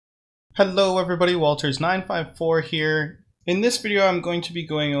Hello everybody, Walters954 here. In this video I'm going to be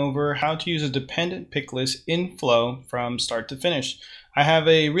going over how to use a dependent pick list in Flow from start to finish. I have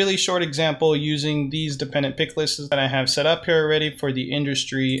a really short example using these dependent pick lists that I have set up here already for the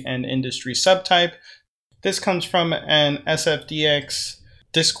industry and industry subtype. This comes from an SFDX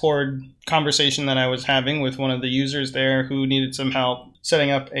Discord conversation that I was having with one of the users there who needed some help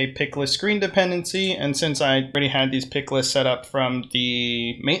setting up a pick list screen dependency, and since I already had these pick lists set up from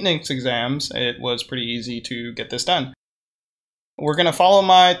the maintenance exams, it was pretty easy to get this done. We're going to follow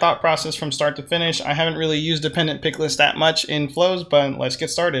my thought process from start to finish. I haven't really used dependent pick lists that much in flows, but let's get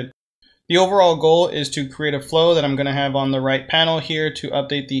started. The overall goal is to create a flow that I'm going to have on the right panel here to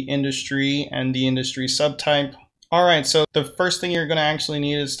update the industry and the industry subtype. All right, so the first thing you're going to actually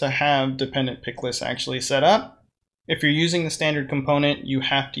need is to have dependent pick lists actually set up. If you're using the standard component, you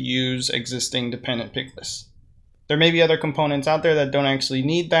have to use existing dependent pick lists. There may be other components out there that don't actually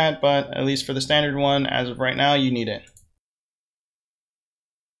need that, but at least for the standard one, as of right now, you need it.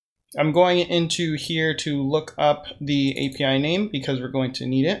 I'm going into here to look up the API name because we're going to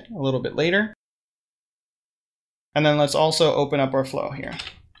need it a little bit later. And then let's also open up our flow here.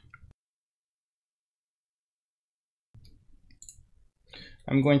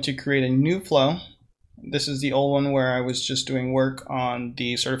 I'm going to create a new flow. This is the old one where I was just doing work on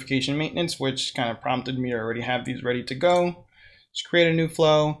the certification maintenance, which kind of prompted me to already have these ready to go. Just create a new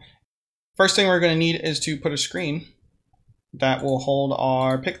flow. First thing we're going to need is to put a screen that will hold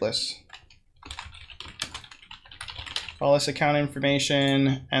our pick list. Call this account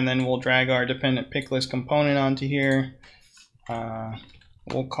information, and then we'll drag our dependent pick list component onto here.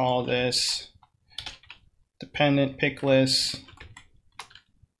 We'll call this dependent pick list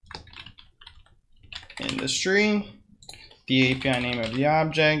industry, the API name of the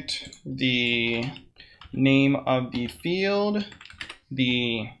object, the name of the field,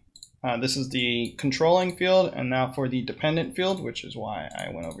 this is the controlling field, and now for the dependent field, which is why I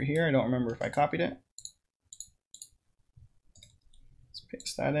went over here. I don't remember if I copied it. Let's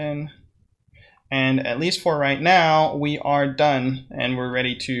paste that in. And at least for right now, we are done and we're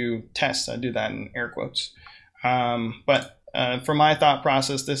ready to test. I do that in air quotes. For my thought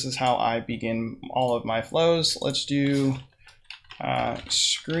process, this is how I begin all of my flows. Let's do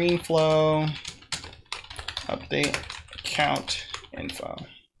screen flow update account info.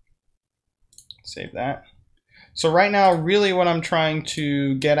 Save that. So right now, really what I'm trying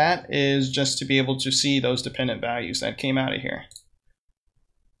to get at is just to be able to see those dependent values that came out of here.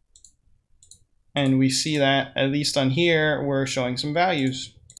 And we see that, at least on here, we're showing some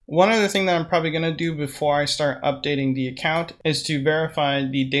values. One other thing that I'm probably going to do before I start updating the account is to verify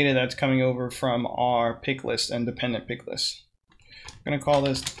the data that's coming over from our pick list and dependent pick list. I'm going to call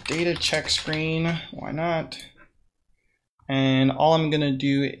this data check screen. Why not? And all I'm going to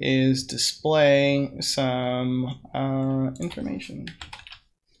do is display some information.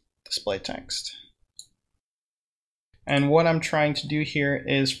 Display text. And what I'm trying to do here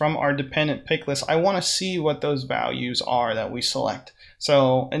is from our dependent pick list, I want to see what those values are that we select.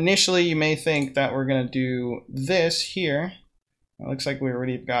 So initially you may think that we're going to do this here. It looks like we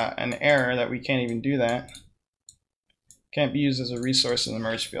already got an error that we can't even do that. Can't be used as a resource in the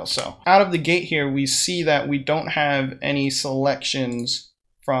merge field. So out of the gate here, we see that we don't have any selections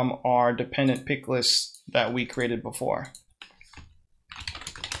from our dependent pick list that we created before.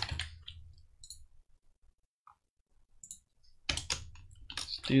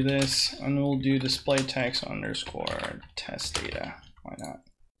 Let's do this, and we'll do display text underscore test data. Why not?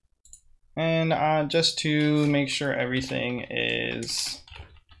 And just to make sure everything is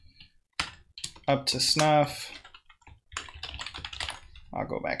up to snuff, I'll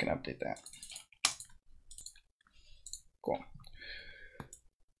go back and update that. Cool.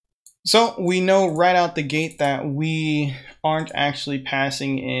 So we know right out the gate that we aren't actually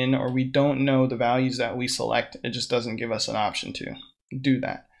passing in, or we don't know the values that we select. It just doesn't give us an option to do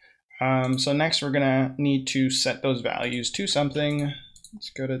that. So next we're gonna need to set those values to something. Let's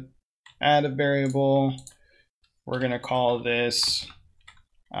go to add a variable. We're gonna call this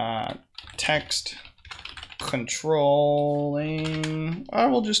text controlling, or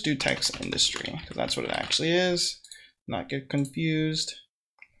we'll just do text industry because that's what it actually is. Not get confused.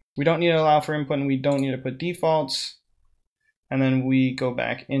 We don't need to allow for input and we don't need to put defaults. And then we go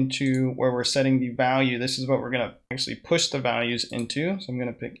back into where we're setting the value. This is what we're going to actually push the values into. So I'm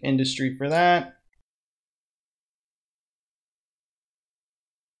going to pick industry for that.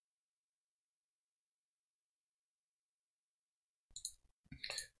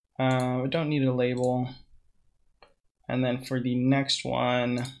 We don't need a label. And then for the next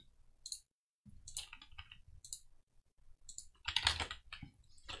one,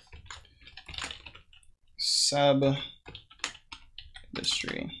 sub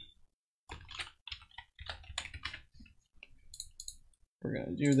industry. We're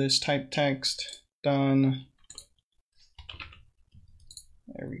going to do this type text, done.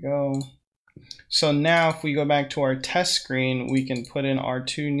 There we go. So now if we go back to our test screen, we can put in our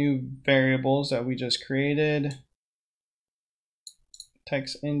two new variables that we just created.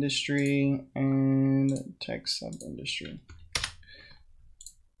 Text industry and text sub industry.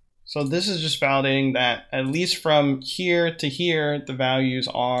 So this is just validating that at least from here to here, the values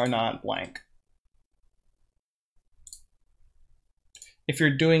are not blank. If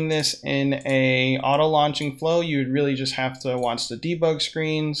you're doing this in a auto launching flow, you would really just have to watch the debug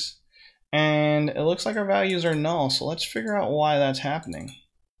screens. And it looks like our values are null. So let's figure out why that's happening.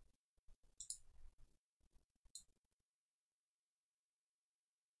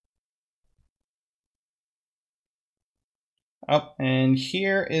 Oh, and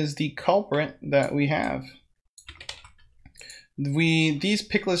here is the culprit that we have. These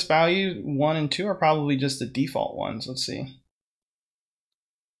Picklist values 1 and 2 are probably just the default ones. Let's see.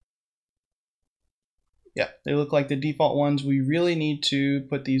 Yeah, they look like the default ones. We really need to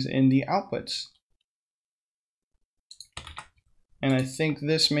put these in the outputs. And I think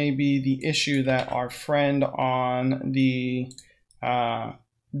this may be the issue that our friend on the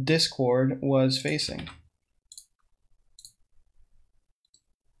Discord was facing.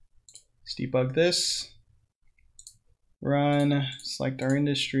 Let's debug this. Run, select our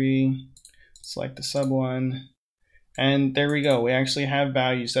industry, select the sub one. And there we go. We actually have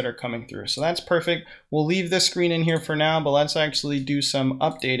values that are coming through. So that's perfect. We'll leave this screen in here for now, but let's actually do some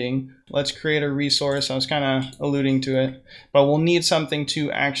updating. Let's create a resource. I was kind of alluding to it, but we'll need something to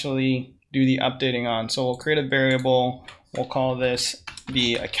actually do the updating on. So we'll create a variable. We'll call this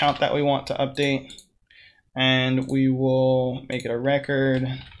the account that we want to update. And we will make it a record,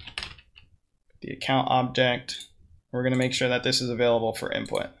 the account object. We're going to make sure that this is available for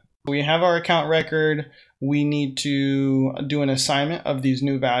input. We have our account record. We need to do an assignment of these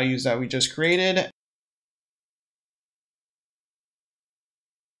new values that we just created.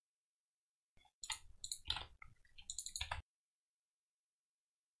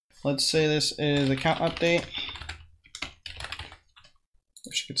 Let's say this is account update.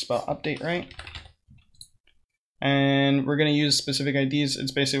 Wish I could spell update right. And we're going to use specific IDs.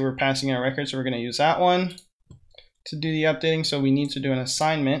 It's basically we're passing in a record, so we're going to use that one to do the updating. So we need to do an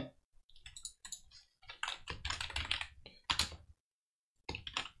assignment.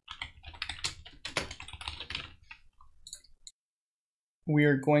 We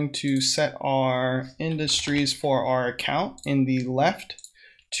are going to set our industries for our account in the left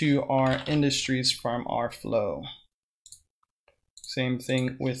to our industries from our flow. Same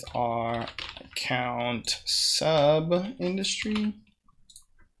thing with our account sub industry.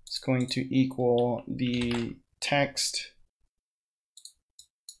 It's going to equal the text.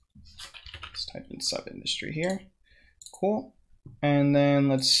 Let's type in sub industry here. Cool. And then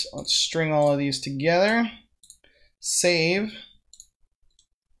let's string all of these together. Save.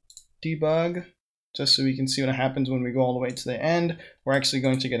 Debug, just so we can see what happens when we go all the way to the end. We're actually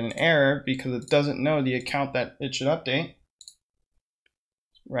going to get an error because it doesn't know the account that it should update.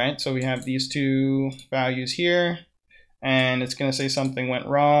 Right, so we have these two values here, and it's going to say something went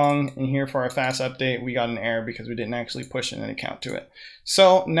wrong. And here for our fast update, we got an error because we didn't actually push in an account to it.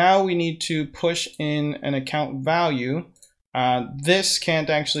 So now we need to push in an account value. This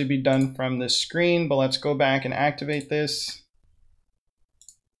can't actually be done from this screen, but let's go back and activate this.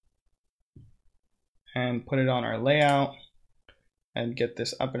 And put it on our layout and get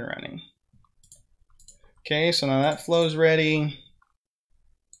this up and running. Okay, so now that flow is ready.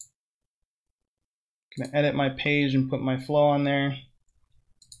 I'm gonna edit my page and put my flow on there.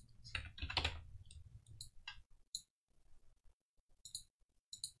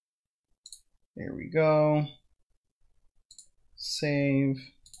 There we go. Save,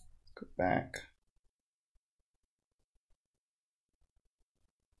 go back.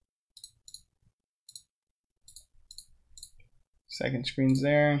 Second screen's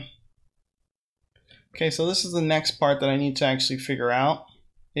there. Okay, so this is the next part that I need to actually figure out,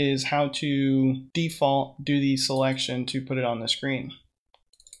 is how to default do the selection to put it on the screen.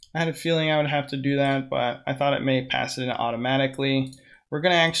 I had a feeling I would have to do that, but I thought it may pass it in automatically. We're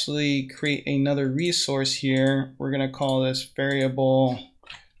going to actually create another resource here. We're going to call this variable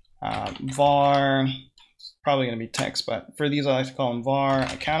var, it's probably going to be text, but for these I like to call them var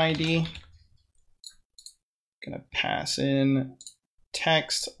account ID. Going to pass in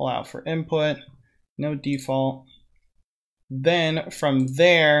text, allow for input, no default. Then from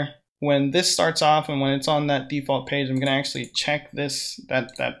there, when this starts off and when it's on that default page, I'm going to actually check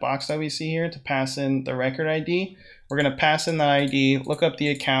that box that we see here to pass in the record ID. We're going to pass in the ID, look up the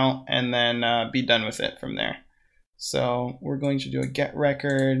account, and then be done with it from there. So we're going to do a get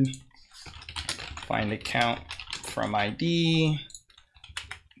record, find account from ID,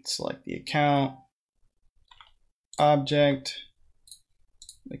 select the account, object,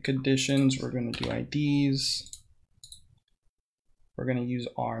 the conditions, we're going to do IDs. We're going to use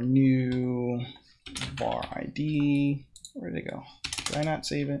our new var ID. Where'd it go? Did I not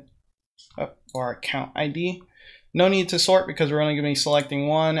save it? Oh, var account ID. No need to sort because we're only going to be selecting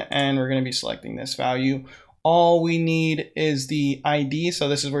one, and we're going to be selecting this value. All we need is the ID. So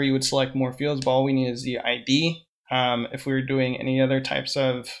this is where you would select more fields, but all we need is the ID. If we were doing any other types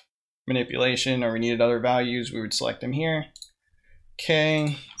of manipulation or we needed other values, we would select them here.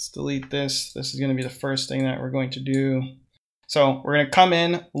 Okay, let's delete this. This is going to be the first thing that we're going to do. So we're going to come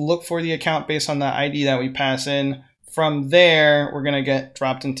in, look for the account based on the ID that we pass in. From there, we're going to get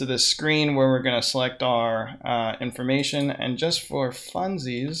dropped into this screen where we're going to select our information. And just for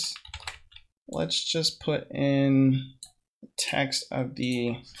funsies, let's just put in the text of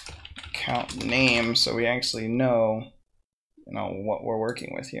the account name so we actually know, what we're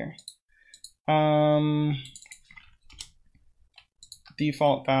working with here.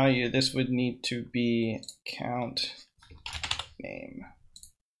 Default value, this would need to be account name.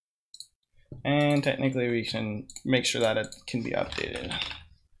 And technically we can make sure that it can be updated.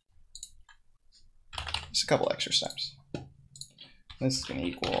 Just a couple extra steps. This is going to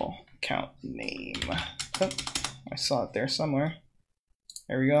equal account name. Oh, I saw it there somewhere.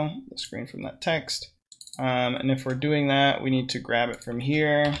 There we go, the screen from that text. And if we're doing that, we need to grab it from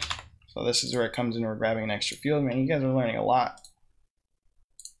here. So this is where it comes in, we're grabbing an extra field. Man, you guys are learning a lot.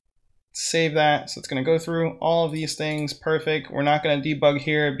 Save that. So it's going to go through all of these things. Perfect. We're not going to debug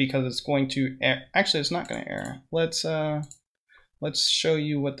here because it's going to error. Actually, it's not going to error. Let's show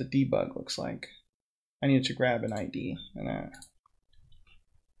you what the debug looks like. I need to grab an ID and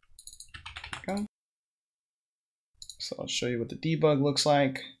go. So I'll show you what the debug looks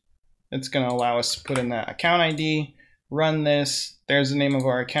like. It's going to allow us to put in that account ID, run this. There's the name of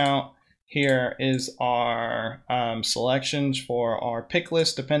our account. Here is our selections for our pick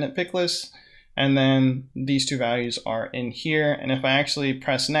list, dependent pick list. And then these two values are in here. And if I actually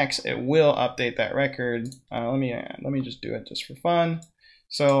press next, it will update that record. Let me just do it just for fun.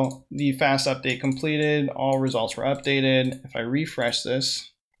 So the fast update completed, all results were updated. If I refresh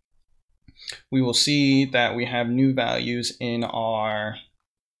this, we will see that we have new values in our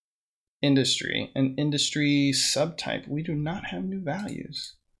industry. And industry subtype, we do not have new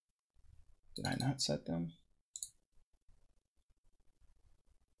values. Did I not set them?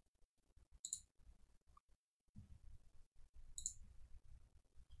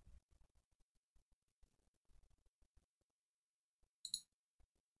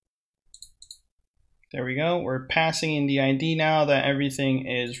 There we go. We're passing in the ID now that everything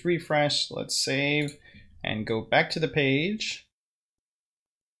is refreshed. Let's save and go back to the page.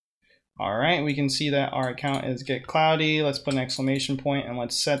 All right, we can see that our account is get cloudy. Let's put an exclamation point and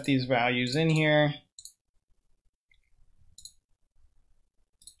let's set these values in here.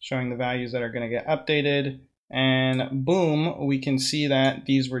 Showing the values that are going to get updated. And boom, we can see that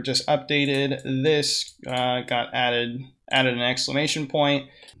these were just updated. This got added an exclamation point.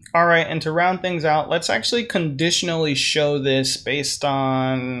 All right, and to round things out, let's actually conditionally show this based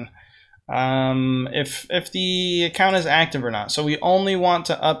on if the account is active or not. So we only want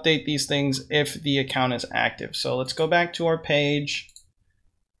to update these things if the account is active. So let's go back to our page.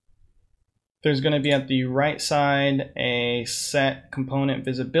 There's going to be at the right side a set component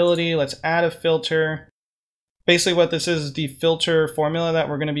visibility. Let's add a filter. Basically what this is the filter formula that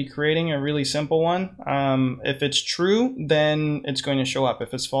we're going to be creating, a really simple one. If it's true, then it's going to show up.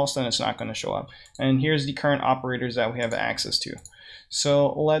 If it's false, then it's not going to show up. And here's the current operators that we have access to.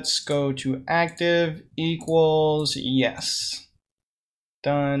 So let's go to active equals yes.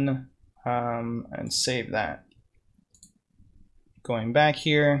 Done. And save that. Going back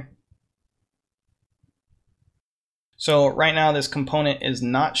here. So right now this component is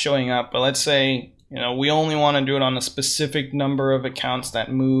not showing up, but let's say we only want to do it on a specific number of accounts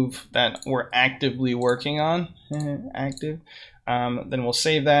that move that we're actively working on. Active. Then we'll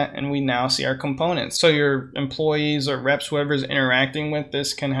save that and we now see our components. So your employees or reps, whoever's interacting with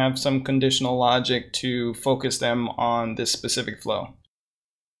this, can have some conditional logic to focus them on this specific flow.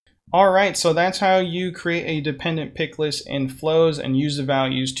 All right, so that's how you create a dependent pick list in flows and use the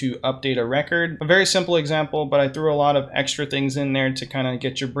values to update a record. A very simple example, but I threw a lot of extra things in there to kind of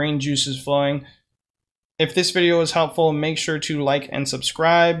get your brain juices flowing. If this video was helpful, make sure to like and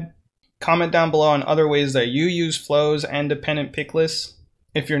subscribe. Comment down below on other ways that you use flows and dependent pick lists.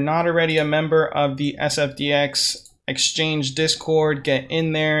 If you're not already a member of the SFDX Exchange Discord, get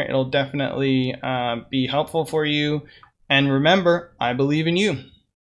in there. It'll definitely be helpful for you. And remember, I believe in you.